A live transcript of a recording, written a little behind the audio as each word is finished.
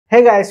Hey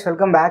guys,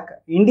 welcome back.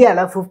 India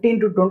la 15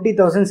 to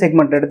 20,000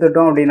 segment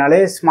எடுத்துட்டோம் அப்படினாலே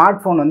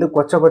smartphone வந்து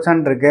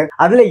கொச்சன்னு இருக்கு.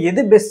 அதுல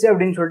எது பெஸ்ட்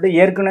அப்படினு சொல்லிட்டு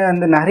ஏற்கனவே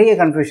வந்து நிறைய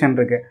கன்ஃபியூஷன்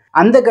இருக்கு.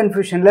 அந்த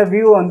கன்ஃபியூஷன்ல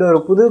விவோ வந்து ஒரு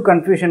புது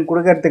கன்ஃபியூஷன்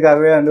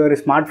கொடுக்கிறதுக்காகவே வந்து ஒரு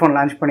ஸ்மார்ட்போன்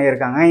லான்ச்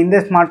பண்ணியிருக்காங்க.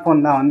 இந்த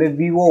ஸ்மார்ட்போன் தான் வந்து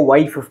VIVO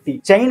Y50.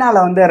 சைனால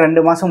வந்து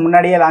 2 மாசம்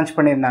முன்னாடியே லான்ச்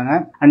பண்ணியிருந்தாங்க.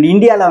 அண்ட்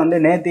இந்தியால வந்து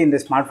நேத்து இந்த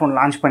ஸ்மார்ட்போன்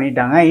லான்ச்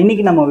பண்ணிட்டாங்க.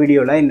 இன்னைக்கு நம்ம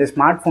வீடியோல இந்த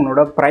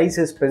ஸ்மார்ட்போனோட பிரைஸ்,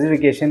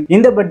 ஸ்பெசிஃபிகேஷன்,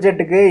 இந்த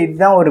பட்ஜெட்டுக்கு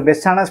இதுதான் ஒரு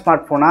பெஸ்டான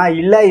ஸ்மார்ட்போனா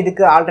இல்ல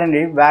இதுக்கு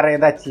ஆல்டர்னேட்டிவ் வேற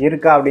ஏதாச்சும்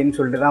இருக்கா அப்படின்னு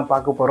சொல்லிட்டு தான்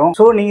பார்க்க போறோம்.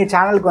 ஸோ நீங்க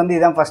சேனலுக்கு வந்து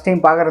இதான் ஃபர்ஸ்ட் டைம்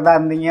பார்க்கறதா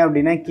இருந்தீங்க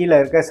அப்படின்னா கீழே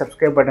இருக்க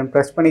சப்ஸ்கிரைப் பட்டன்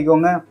பிரஸ்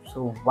பண்ணிக்கோங்க. ஸோ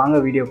வாங்க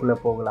வீடியோக்குள்ள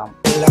போகலாம்.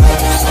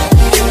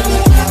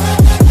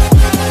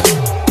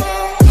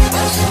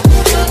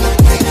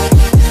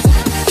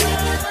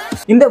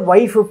 இந்த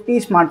Y50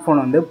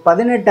 ஸ்மார்ட்போன் வந்து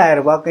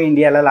 18,000 ரூபாய்க்கு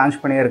இந்தியாவில் லான்ச்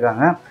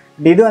பண்ணியிருக்காங்க.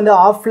 இது வந்து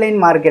ஆஃப்லைன்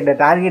மார்க்கெட்டை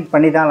டார்கெட்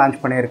பண்ணி தான் லான்ச்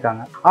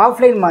பண்ணியிருக்காங்க.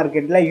 ஆஃப்லைன்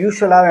மார்க்கெட்டில்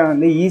யூஸ்வலாகவே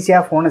வந்து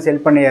ஈஸியாக ஃபோனை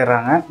செல்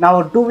பண்ணிடுறாங்க. நான்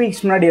ஒரு 2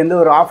 வீக்ஸ் முன்னாடி வந்து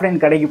ஒரு ஆஃப்லைன்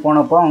கடைக்கு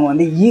போனப்போ அவங்க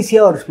வந்து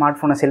ஈஸியாக ஒரு ஸ்மார்ட்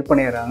ஃபோனை செல்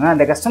பண்ணிடுறாங்க.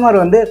 அந்த கஸ்டமர்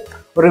வந்து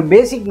ஒரு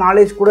பேசிக்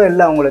நாலேஜ் கூட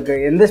இல்லை, அவங்களுக்கு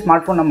எந்த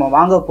ஸ்மார்ட் ஃபோன் நம்ம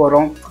வாங்க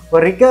போகிறோம்,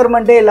 ஒரு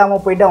ரிக்யர்மெண்ட்டே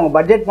இல்லாமல் போயிட்டு அவங்க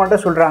பட்ஜெட்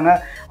மட்டும் சொல்கிறாங்க.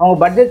 அவங்க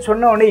பட்ஜெட்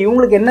சொன்ன உடனே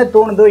இவங்களுக்கு என்ன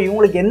தோணுதோ,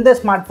 இவங்களுக்கு எந்த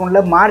ஸ்மார்ட்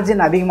ஃபோனில்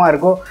மார்ஜின் அதிகமாக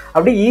இருக்கோ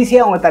அப்படி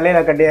ஈஸியாக அவங்க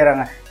தலையில்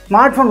கட்டிடுறாங்க.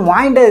 ஸ்மார்ட் ஃபோன்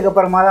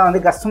வாங்கிட்டதுக்கப்புறமா தான் வந்து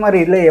கஸ்டமர்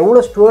இதில்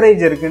எவ்வளோ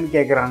ஸ்டோரேஜ் இருக்குதுன்னு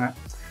கேட்குறாங்க.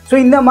 ஸோ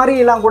இந்த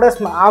மாதிரிலாம் கூட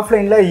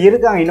ஆஃப்லைனில்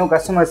இருக்காங்க இன்னும்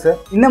கஸ்டமர்ஸு.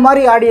 இந்த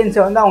மாதிரி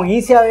ஆடியன்ஸை வந்து அவங்க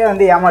ஈஸியாகவே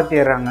வந்து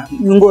ஏமாற்றிடுறாங்க.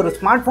 இவங்க ஒரு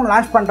ஸ்மார்ட் ஃபோன்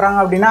லான்ச் பண்ணுறாங்க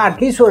அப்படின்னா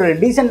அட்லீஸ்ட் ஒரு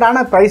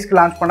டீசெண்டான ப்ரைஸ்க்கு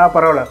லான்ச் பண்ணால்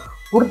பரவாயில்ல.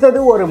 கொடுத்தது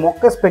ஒரு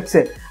மொக்க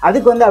ஸ்பெக்ஸு,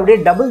 அதுக்கு வந்து அப்படியே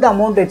டபுள் த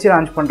அமௌண்ட் வச்சு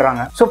லான்ச்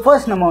பண்ணுறாங்க. ஸோ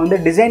ஃபர்ஸ்ட் நம்ம வந்து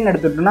டிசைன்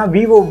எடுத்துட்டோம்னா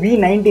VIVO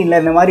V19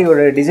 இந்த மாதிரி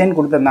ஒரு டிசைன்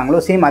கொடுத்துருந்தாங்களோ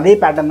சேம் அதே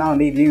பேட்டர்ன் தான்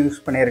வந்து இதுலேயும்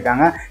யூஸ்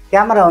பண்ணியிருக்காங்க.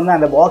 கேமரா வந்து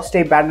அந்த பாக்ஸ்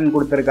டைப் பேட்டர்ன்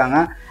கொடுத்துருக்காங்க.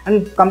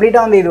 அண்ட்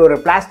கம்ப்ளீட்டாக வந்து இது ஒரு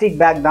பிளாஸ்டிக்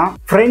பேக் தான்.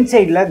 ஃப்ரண்ட்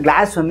சைடில்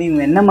கிளாஸ் வந்து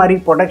இவங்க என்ன மாதிரி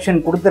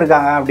ப்ரொடெக்ஷன்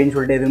கொடுத்துருக்காங்க அப்படின்னு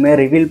சொல்லிட்டு எதுவுமே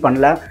ரிவீல்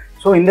பண்ணல.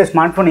 ஸோ இந்த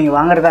ஸ்மார்ட் ஃபோன் நீங்கள்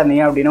வாங்குறதா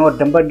இருந்தீங்க அப்படின்னா ஒரு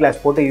டெம்பர்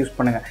கிளாஸ் போட்டு யூஸ்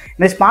பண்ணுங்கள்.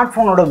 இந்த ஸ்மார்ட்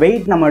ஃபோனோட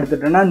வெயிட் நம்ம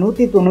எடுத்துட்டோம்னா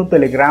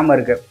 197 கிராம்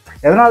இருக்குது.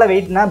 எதனால்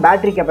வெயிட்னா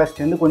பேட்டரி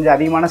கெப்பாசிட்டி வந்து கொஞ்சம்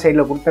அதிகமான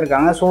சைடில்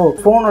கொடுத்துருக்காங்க. ஸோ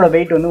ஃபோனோட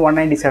வெயிட் வந்து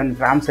 197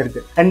 கிராம்ஸ்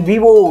இருக்குது. அண்ட்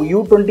VIVO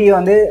Y50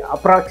 வந்து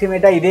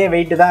அப்ராக்சிமேட்டாக இதே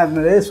வெயிட் தான்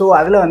இருந்தது. ஸோ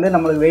அதில் வந்து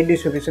நம்மளுக்கு வெயிட்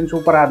டிஸ்ட்ரிபியூஷன்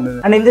சூப்பராக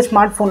இருந்தது. அண்ட் இந்த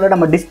ஸ்மார்ட் ஃபோனில்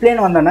நம்ம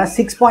டிஸ்பிளேன்னு வந்தோம்னா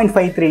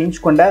 6.53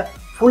 இன்ச் கொண்ட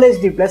Full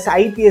HD Plus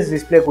IPS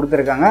display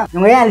கொடுத்துருக்காங்க.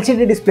 இவங்க ஏன்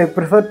LCD டிஸ்பிளே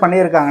ப்ரிஃபர்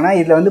பண்ணியிருக்காங்கன்னா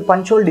இதில் வந்து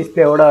பஞ்சுவல்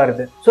டிஸ்பிளேவோட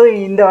வருது. ஸோ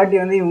இந்த வாட்டி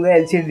வந்து இவங்க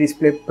LCD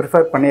டிஸ்பிளே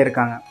ப்ரிஃபர்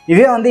பண்ணியிருக்காங்க.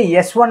 இதே வந்து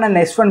S1 and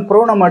S1 Pro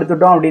நம்ம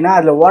எடுத்துட்டோம் அப்படின்னா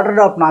அதில் வாட்டர்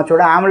ட்ராப்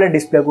நாச்சோட AMOLED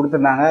டிஸ்பிளே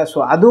கொடுத்துருந்தாங்க.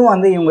 ஸோ அதுவும்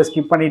வந்து இவங்க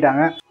ஸ்கிப்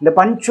பண்ணிட்டாங்க. இந்த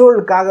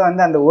பஞ்சுவலுக்காக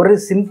வந்து அந்த ஒரு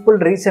சிம்பிள்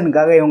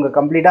ரீசனுக்காக இவங்க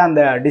கம்ப்ளீட்டாக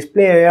அந்த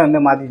டிஸ்பிளேவே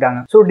வந்து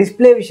மாற்றிட்டாங்க. ஸோ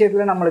டிஸ்பிளே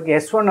விஷயத்தில் நம்மளுக்கு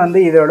S1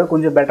 வந்து இதோட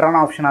கொஞ்சம்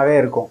பெட்டரான ஆப்ஷனாகவே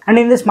இருக்கும்.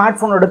 அண்ட் இந்த ஸ்மார்ட்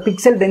ஃபோனோட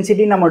பிக்சல்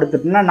டென்சிட்டி நம்ம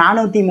எடுத்துட்டோம்னா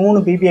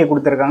 403 PPI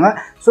கொடுத்துருக்காங்க.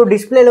 ஸோ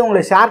டிஸ்பிளேல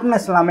உங்களுக்கு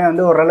ஷார்ப்னஸ் எல்லாமே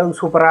வந்து ஓரளவுக்கு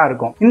சூப்பராக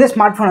இருக்கும். இந்த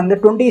ஸ்மார்ட் ஃபோன் வந்து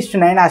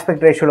 20:9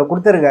 ஆஸ்பெக்ட் ரேஷியோவில்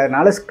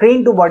கொடுத்துருக்கிறதுனால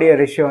ஸ்க்ரீன் டு பாடி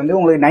ரேஷியோ வந்து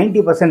உங்களுக்கு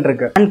 90%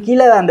 இருக்கு. அண்ட்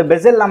கீழே அந்த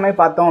பெசல் எல்லாமே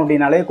பார்த்தோம்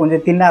அப்படின்னாலே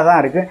கொஞ்சம் தின்னாக தான்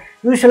இருக்கு.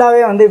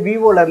 யூஸ்வலாகவே வந்து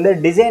விவோல இருந்து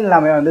டிசைன்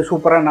எல்லாமே வந்து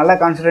சூப்பராக நல்லா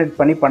கான்சன்ட்ரேட்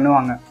பண்ணி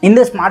பண்ணுவாங்க.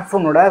 இந்த ஸ்மார்ட்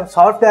ஃபோனோட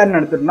சாஃப்ட்வேர்னு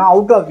எடுத்துட்டோம்னா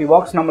அவுட் ஆஃப் தி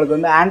பாக்ஸ் நம்மளுக்கு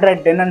வந்து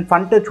Android 10 அண்ட்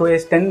FunTouch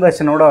OS 10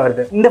 வெர்ஷனோட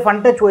வருது. இந்த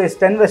FunTouch OS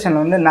 10 வெர்ஷன்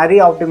வந்து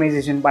நிறைய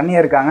ஆப்டிமைசேஷன்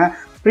பண்ணியிருக்காங்க.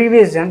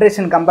 ப்ரீவியஸ்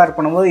ஜென்ரேஷன் கம்பேர்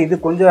பண்ணும்போது இது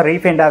கொஞ்சம்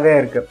ரீஃபைண்டாகவே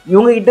இருக்குது.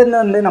 இவங்க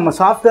கிட்டேருந்து வந்து நம்ம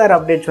சாஃப்ட்வேர்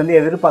அப்டேட்ஸ் வந்து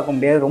எதிர்பார்க்க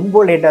முடியாது,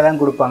 ரொம்ப லேட்டாக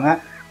தான் கொடுப்பாங்க.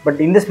 பட்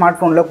இந்த ஸ்மார்ட்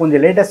ஃபோனில்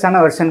கொஞ்சம்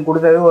லேட்டஸ்டான வெர்ஷன்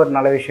கொடுத்தது ஒரு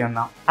நல்ல விஷயம்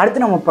தான்.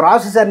 அடுத்து நம்ம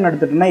ப்ராசஸர்னு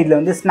எடுத்துட்டோம்னா இதில்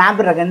வந்து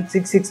Snapdragon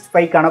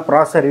 665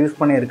 ப்ராசஸர் யூஸ்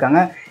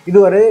பண்ணியிருக்காங்க. இது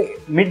ஒரு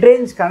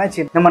மிட்ரேஞ்ச்க்கான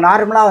சிப். நம்ம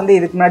நார்மலாக வந்து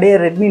இதுக்கு முன்னாடியே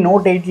Redmi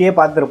Note 8லேயே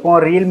பார்த்துருப்போம்,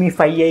 Realme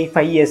 5i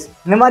 5s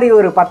இந்த மாதிரி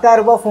ஒரு 10,000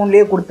 ரூபாய்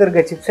ஃபோன்லேயே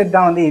கொடுத்துருக்க சிப்செட்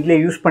தான் வந்து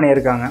இதில் யூஸ்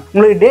பண்ணியிருக்காங்க.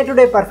 உங்களுக்கு டே டு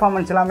டே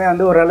பர்ஃபார்மன்ஸ் எல்லாமே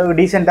வந்து ஓரளவு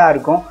டீசெண்டாக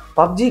இருக்கும்.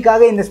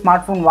 பப்ஜிக்காக இந்த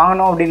ஸ்மார்ட் ஃபோன்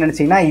வாங்கணும் அப்படின்னு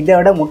நினச்சிங்கன்னா இதை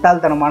விட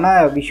முட்டாள்தனமான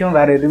விஷயம்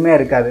வேறு எதுவுமே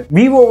இருக்காது.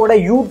 விவோவோட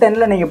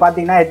U10 நீங்கள்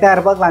பார்த்தீங்கன்னா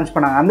 8,000 ரூபாய்க்கு லான்ச்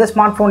பண்ணாங்க. அந்த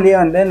ஸ்மார்ட் ஃபோன்லேயே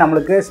வந்து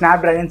நம்மளுக்கு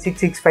Snapdragon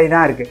 665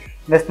 தான் இருக்குது.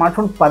 இந்த ஸ்மார்ட்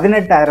ஃபோன்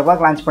 18,000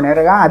 ரூபாய்க்கு லான்ச்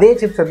பண்ணியிருக்காங்க. அதே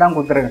சிப்செட் தான்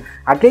கொடுத்துருக்காங்க.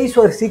 அட்லீஸ்ட்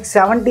ஒரு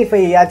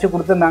 675 ஆச்சும்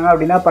கொடுத்துருந்தாங்க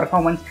அப்படின்னா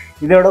பர்ஃபார்மன்ஸ்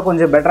இதோட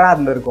கொஞ்சம் பெட்டராக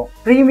இருந்திருக்கும்.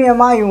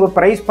 ப்ரீமியமாக இவங்க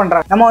ப்ரைஸ்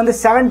பண்ணுறாங்க. நம்ம வந்து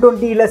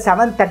 720 இல்லை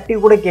 730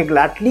 கூட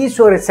கேட்கல,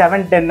 அட்லீஸ்ட் ஒரு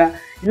 710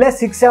 இல்லை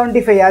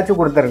 675 ஆச்சும்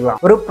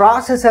கொடுத்துருக்கலாம். ஒரு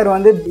ப்ராசஸர்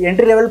வந்து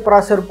என்ட்ரி லெவல்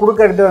ப்ராசஸர்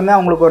கொடுக்கறது வந்து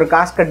அவங்களுக்கு ஒரு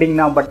காஸ்ட் கட்டிங்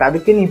தான். பட்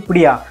அதுக்குன்னு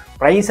இப்படியா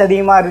ப்ரைஸ்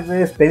அதிகமாக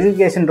இருக்குது,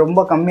 ஸ்பெசிஃபிகேஷன்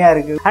ரொம்ப கம்மியாக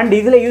இருக்குது. அண்ட்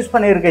இதில் யூஸ்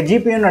பண்ணியிருக்க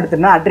ஜிபியூன்னு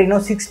எடுத்துன்னா Adreno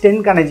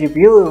 610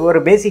 ஜிபியூ.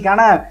 ஒரு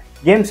பேசிக்கான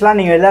கேம்ஸ்லாம்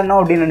நீங்கள் விளையாடணும்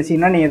அப்படின்னு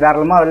நினச்சிங்கன்னா நீங்கள்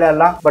தாராளமாக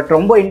விளையாடலாம். பட்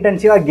ரொம்ப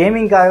இன்டென்சிவாக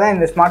கேமிங்காக தான்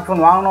இந்த ஸ்மார்ட்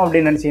ஃபோன் வாங்கணும்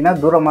அப்படின்னு நினச்சிங்கன்னா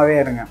தூரமாகவே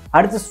இருங்க.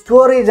 அடுத்து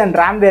ஸ்டோரேஜ் அண்ட்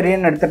ரேம்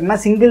வேரியன்ட் எடுத்துகிட்டோம்னா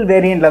சிங்கிள்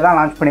வேரியண்ட்டில் தான்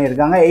லான்ச்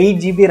பண்ணியிருக்காங்க.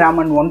 8GB RAM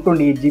and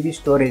 128GB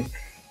storage.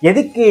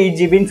 எதுக்கு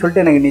 8GBன்னு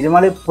சொல்லிட்டு எனக்கு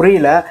நிஜமாலே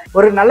புரியல.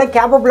 ஒரு நல்ல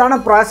கேப்பபிளான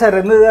ப்ராசஸர்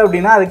இருந்தது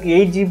அப்படின்னா அதுக்கு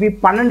 8GB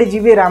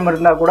 12GB RAM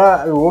இருந்தால் கூட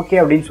அது ஓகே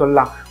அப்படின்னு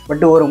சொல்லலாம்.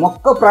 பட் ஒரு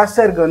மொக்க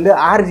ப்ராசஸருக்கு வந்து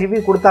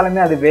 6GB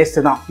கொடுத்தாலுமே அது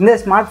வேஸ்ட்டு தான். இந்த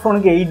ஸ்மார்ட்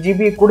ஃபோனுக்கு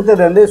 8GB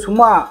கொடுத்தது வந்து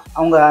சும்மா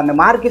அவங்க அந்த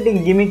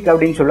மார்க்கெட்டிங் கிமிக்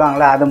அப்படின்னு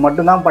சொல்லுவாங்களே அதை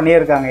மட்டும் தான்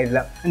பண்ணியிருக்காங்க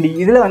இதில். அண்ட்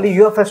இதில் வந்து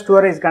யூஎஃப்எஸ்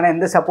ஸ்டோரேஜ்க்கான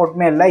எந்த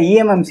சப்போர்ட்டுமே இல்லை.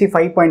 eMMC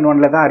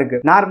 5.1 தான்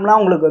இருக்குது. நார்மலாக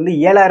உங்களுக்கு வந்து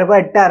 7000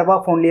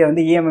 8000 ஃபோன்லேயே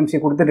வந்து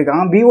eMMC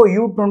கொடுத்துருக்காங்க. VIVO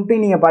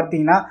Y50 நீங்கள்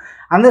பார்த்தீங்கன்னா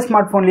அந்த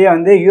ஸ்மார்ட் ஃபோன்லேயே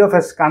வந்து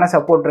யூஎஃப்எஸ்க்கான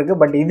சப்போர்ட் இருக்குது.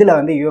 பட் இதில்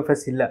வந்து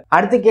யூஎஃப்எஸ் இல்லை.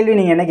 அடுத்த கேள்வி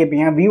நீங்கள் என்ன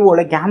கேட்பீங்க,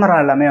 விவோவில் கேமரா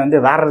எல்லாமே வந்து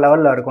வேறு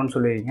லெவலில் இருக்கும்னு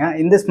சொல்லுவீங்க.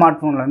 இந்த ஸ்மார்ட்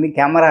ஃபோனில் வந்து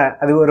கேமரா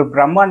அது ஒரு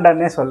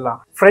பிரம்மாண்டன்னே சொல்லலாம்.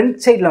 ஃப்ரண்ட்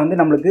சைடில் வந்து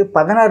நம்மளுக்கு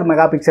 16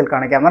 மெகா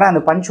பிக்சலுக்கான கேமரா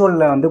அந்த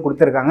பஞ்சோலில் வந்து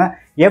கொடுத்துருக்காங்க.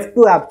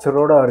 F2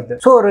 ஆப்சரோட வருது.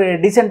 ஸோ ஒரு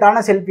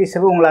டீசெண்டான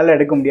செல்ஃபிஸை உங்களால்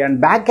எடுக்க முடியாது.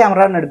 பேக்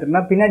கேமரான்னு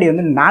எடுத்துகிட்டோம்னா பின்னாடி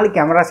வந்து 4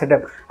 கேமரா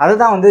செட்டப். அதை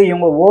தான் வந்து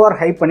இவங்க ஓவர்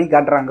ஹைப் பண்ணி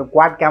காட்டுறாங்க,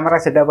 குவாட் கேமரா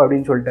செட்டப்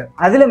அப்படின்னு சொல்லிட்டு.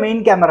 அதில்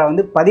மெயின் கேமரா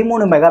வந்து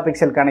 13 மெகா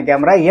பிக்சலுக்கான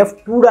கேமரா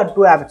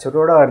F2.2 ஆப்சரோட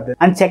வருது.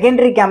 அண்ட்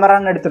செகண்டரி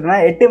கேமரான்னு எடுத்துட்டோம்னா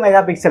 8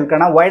 மெகா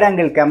பிக்சலுக்கான வைட்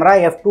ஆங்கிள் கேமரா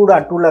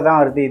F2.2ல தான்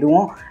வருது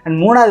இதுவும். அண்ட்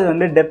மூணாவது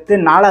வந்து டெப்த்,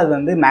 நாலாவது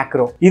வந்து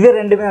மேக்ரோ. இது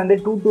ரெண்டுமே வந்து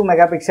 2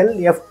 மெகா பிக்சல்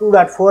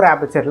F2.4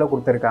 ஆபர்ச்சர்ல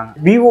கொடுத்துருக்காங்க.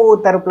 விவோ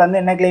தரப்புல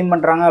இருந்து என்ன கிளைம்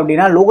பண்றாங்க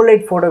அப்படின்னா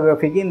லோகலைட்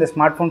போட்டோகிராஃபிக்கு இந்த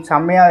ஸ்மார்ட் போன்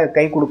செம்மையா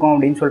கை கொடுக்கும்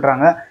அப்படின்னு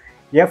சொல்றாங்க.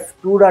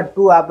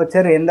 F2.2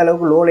 ஆபர்ச்சர் எந்த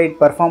அளவுக்கு லோ லைட்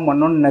பெர்ஃபார்ம்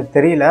பண்ணணும்னு எனக்கு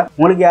தெரியல.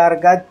 உங்களுக்கு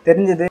யாருக்காவது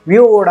தெரிஞ்சது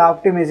விவோவோட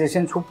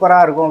ஆப்டிமைசேஷன்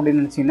சூப்பராக இருக்கும்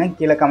அப்படின்னு நினச்சிங்கன்னா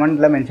கீழே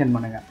கமெண்ட்டில் மென்ஷன்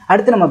பண்ணுங்கள்.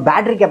 அடுத்து நம்ம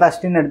பேட்டரி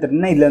கெப்பாசிட்டின்னு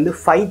எடுத்துட்டோம்னா இதில் வந்து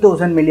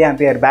 5000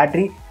 mAh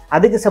பேட்டரி,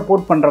 அதுக்கு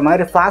சப்போர்ட் பண்ணுற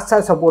மாதிரி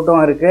ஃபாஸ்ட்டாக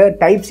சப்போர்ட்டும் இருக்குது.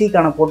 டைப்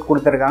சிக்கான போர்ட்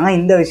கொடுத்துருக்காங்க.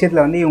 இந்த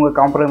விஷயத்தில் வந்து இவங்க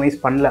காம்ப்ரமைஸ்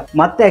பண்ணல.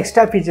 மற்ற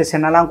எக்ஸ்ட்ரா ஃபீச்சர்ஸ்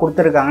என்னெல்லாம்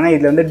கொடுத்துருக்காங்கன்னா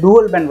இதில் வந்து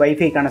டூவல் பேண்ட்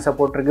வைஃபைக்கான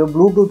சப்போர்ட் இருக்குது,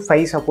 ப்ளூடூத்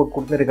 5 சப்போர்ட்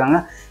கொடுத்துருக்காங்க,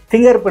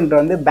 ஃபிங்கர் பிரிண்ட்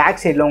வந்து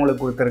பேக் சைடில்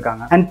உங்களுக்கு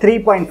கொடுத்துருக்காங்க. அண்ட்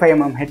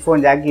 3.5mm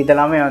ஹெட்ஃபோன் ஜாக்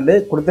இதெல்லாமே வந்து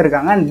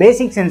கொடுத்துருக்காங்க. அண்ட்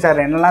பேசிக்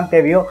சென்சார் என்னெல்லாம்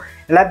தேவையோ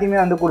எல்லாத்தையுமே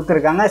வந்து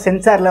கொடுத்துருக்காங்க.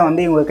 சென்சாரில்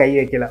வந்து இவங்க கை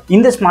வைக்கல.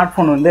 இந்த ஸ்மார்ட்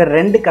ஃபோன் வந்து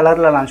 2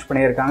 கலரில் லான்ச்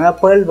பண்ணியிருக்காங்க,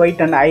 pearl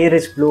white and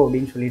iris blue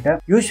அப்படின்னு சொல்லிட்டு.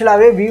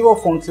 யூஸ்வலாகவே விவோ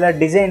ஃபோன்ஸில்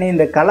டிசைனு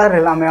இந்த கலர்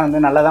எல்லாமே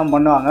வந்து நல்லா தான்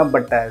பண்ணுவாங்க.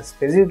 பட்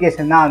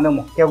ஸ்பெசிஃபிகேஷன் தான் வந்து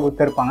முக்கியம்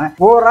கொடுத்துருப்பாங்க.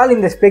 ஓவரால்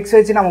இந்த ஸ்பெக்ஸ்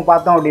வச்சு நம்ம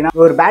பார்த்தோம் அப்படின்னா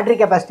ஒரு பேட்டரி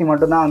கெப்பாசிட்டி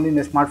மட்டும் தான் வந்து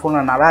இந்த ஸ்மார்ட்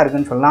ஃபோனில் நல்லா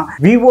இருக்குன்னு சொல்லலாம்.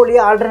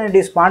 விவோலேயே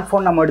ஆல்டர்னேட்டிவ் ஸ்மார்ட்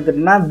ஃபோன் நம்ம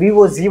எடுத்துட்டோம்னா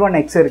VIVO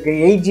Y50 இருக்குது.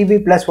 8GB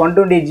 +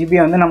 128GB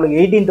வந்து நம்மளுக்கு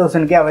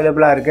 18,000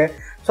 அவைலபிளாக இருக்குது.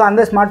 ஸோ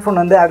அந்த ஸ்மார்ட்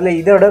ஃபோன் வந்து அதில்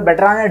இதோட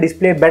பெட்டரான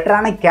டிஸ்பிளே,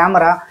 பெட்டரான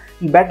கேமரா,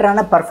 பெட்டரான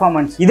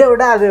பர்ஃபார்மன்ஸ், இதை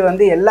விட அது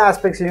வந்து எல்லா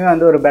ஆஸ்பெக்ட்ஸ்லையுமே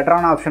வந்து ஒரு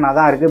பெட்டரான ஆப்ஷனாக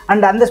தான் இருக்குது.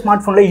 அண்ட் அந்த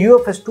ஸ்மார்ட் ஃபோனில்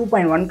UFS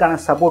 2.1க்கான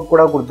சப்போர்ட்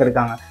கூட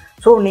கொடுத்துருக்காங்க.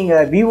 ஸோ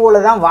நீங்கள்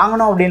விவோவில் தான்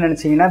வாங்கணும் அப்படின்னு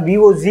நினச்சிங்கன்னா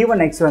VIVO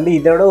Y1X வந்து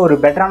இதோட ஒரு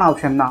பெட்டரான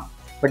ஆப்ஷன் தான்.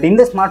 பட்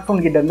இந்த ஸ்மார்ட்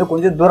ஃபோன் கிட்ட வந்து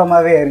கொஞ்சம்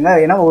தூரமாகவே இருங்க.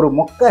 ஏன்னா ஒரு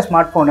மொக்க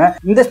ஸ்மார்ட் ஃபோனு.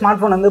 இந்த ஸ்மார்ட்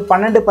ஃபோன் வந்து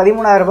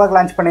 12-13,000 ரூபாய்க்கு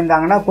லான்ச்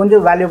பண்ணியிருந்தாங்கன்னா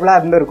கொஞ்சம் வேல்யூபுளாக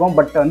இருந்திருக்கும்.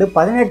 பட் வந்து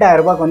 18,000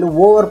 ரூபாய்க்கு வந்து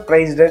ஓவர்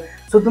ப்ரைஸ்டு,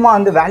 சுத்தமாக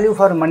வந்து வேல்யூ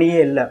ஃபார் மணியே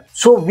இல்லை.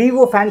 ஸோ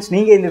விவோ ஃபேன்ஸ்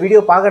நீங்கள் இந்த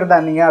வீடியோ பார்க்குறதா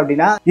இருந்தீங்க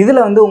அப்படின்னா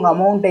இதில் வந்து உங்கள்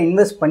அமௌண்ட்டை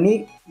இன்வெஸ்ட் பண்ணி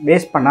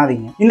வேஸ்ட்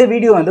பண்ணாதீங்க. இந்த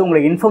வீடியோ வந்து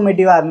உங்களுக்கு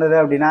இன்ஃபர்மேட்டிவாக இருந்தது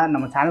அப்படின்னா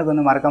நம்ம சேனலுக்கு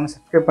வந்து மறக்காமல்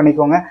சப்ஸ்கிரைப்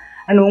பண்ணிக்கோங்க.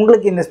 அண்ட்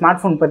உங்களுக்கு இந்த ஸ்மார்ட்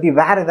ஃபோன் பற்றி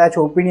வேறு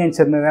ஏதாச்சும் ஒப்பீனியன்ஸ்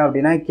இருந்தது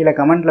அப்படின்னா கீழே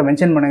கமெண்ட்டில்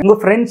மென்ஷன் பண்ணுங்கள்.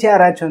 உங்கள் ஃப்ரெண்ட்ஸ்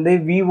யாராச்சும் வந்து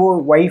VIVO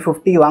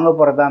Y50 வாங்க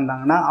போகிறதா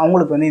இருந்தாங்கன்னா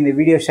அவங்களுக்கு வந்து இந்த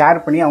வீடியோ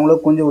ஷேர் பண்ணி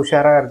அவங்களுக்கு கொஞ்சம்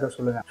உஷாராக இருக்க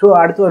சொல்லுங்கள். ஸோ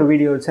அடுத்த ஒரு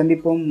வீடியோ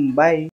சந்திப்போம். பை.